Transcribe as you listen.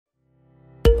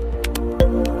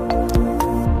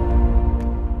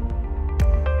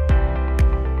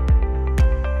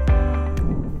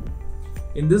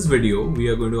In this video, we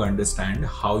are going to understand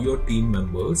how your team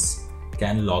members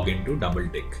can log into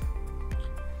DoubleTick.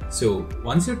 So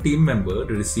once your team member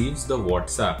receives the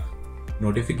WhatsApp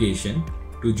notification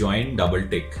to join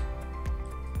DoubleTick,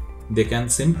 they can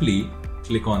simply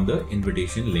click on the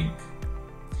invitation link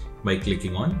by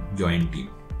clicking on Join Team.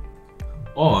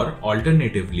 Or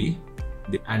alternatively,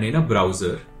 and in a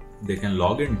browser, they can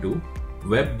log into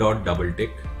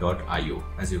web.doubletick.io,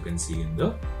 as you can see in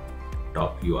the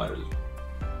top URL.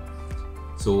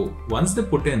 So once they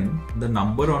put in the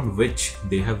number on which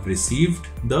they have received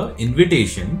the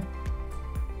invitation,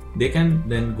 they can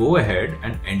then go ahead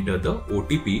and enter the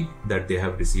OTP that they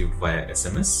have received via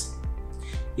SMS.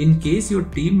 In case your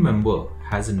team member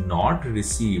has not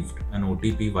received an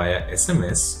OTP via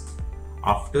SMS,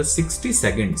 after 60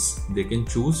 seconds, they can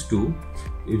choose to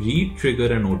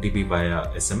re-trigger an OTP via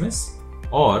SMS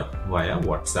or via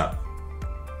WhatsApp.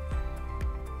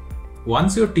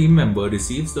 Once your team member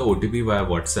receives the OTP via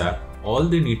WhatsApp, all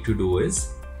they need to do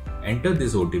is enter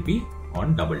this OTP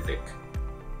on DoubleTick.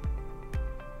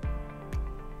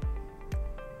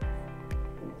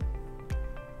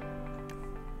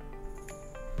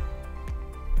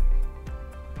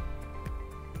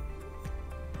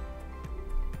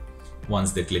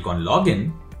 Once they click on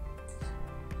login,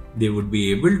 they would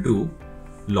be able to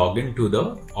log into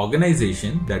the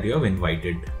organization that you have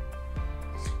invited.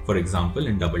 For example,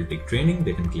 in DoubleTick training,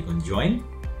 they can click on join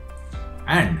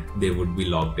and they would be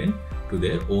logged in to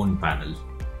their own panel.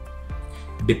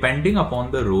 Depending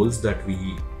upon the roles that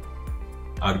we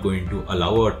are going to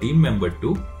allow our team member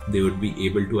to, they would be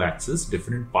able to access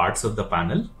different parts of the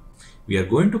panel. We are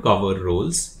going to cover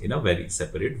roles in a very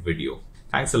separate video.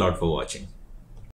 Thanks a lot for watching.